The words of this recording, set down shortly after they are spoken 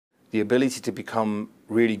the ability to become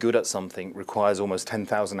really good at something requires almost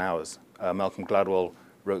 10,000 hours. Malcolm Gladwell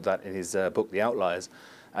wrote that in his book, The Outliers.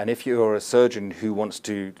 And if you're a surgeon who wants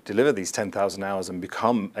to deliver these 10,000 hours and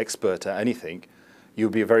become expert at anything, you'll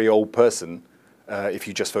be a very old person if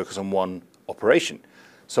you just focus on one operation.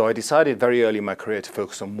 So I decided very early in my career to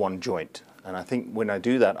focus on one joint. And I think when I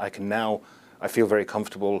do that, I feel very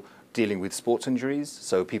comfortable dealing with sports injuries.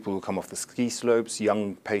 So people who come off the ski slopes,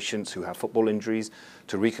 young patients who have football injuries,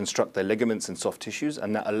 to reconstruct their ligaments and soft tissues.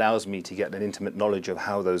 And that allows me to get an intimate knowledge of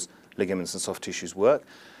how those ligaments and soft tissues work.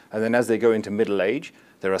 And then as they go into middle age,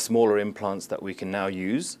 there are smaller implants that we can now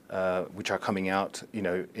use, which are coming out,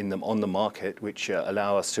 on the market, which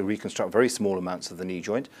allow us to reconstruct very small amounts of the knee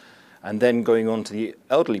joint. And then going on to the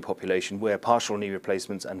elderly population, where partial knee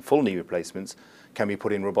replacements and full knee replacements can be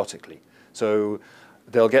put in robotically. So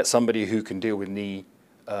they'll get somebody who can deal with knee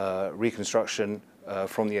reconstruction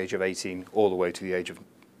from the age of 18 all the way to the age of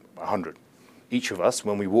 100. Each of us,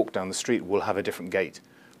 when we walk down the street, will have a different gait.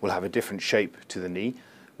 We'll have a different shape to the knee.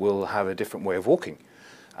 We'll have a different way of walking.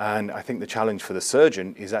 And I think the challenge for the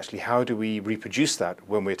surgeon is actually how do we reproduce that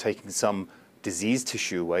when we're taking some diseased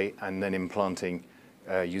tissue away and then implanting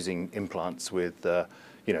using implants with,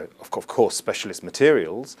 of course, specialist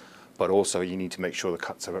materials, but also you need to make sure the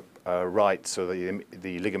cuts are right so that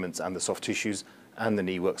the ligaments and the soft tissues and the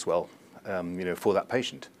knee works well, for that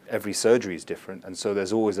patient. Every surgery is different, and so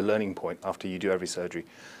there's always a learning point after you do every surgery.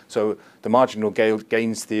 So the marginal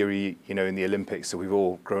gains theory, in the Olympics that we've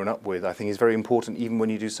all grown up with, I think is very important even when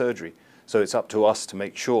you do surgery. So it's up to us to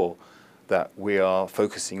make sure that we are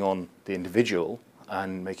focusing on the individual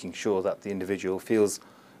and making sure that the individual feels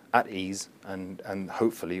at ease and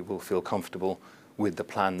hopefully will feel comfortable with the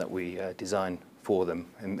plan that we design for them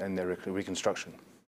in their reconstruction.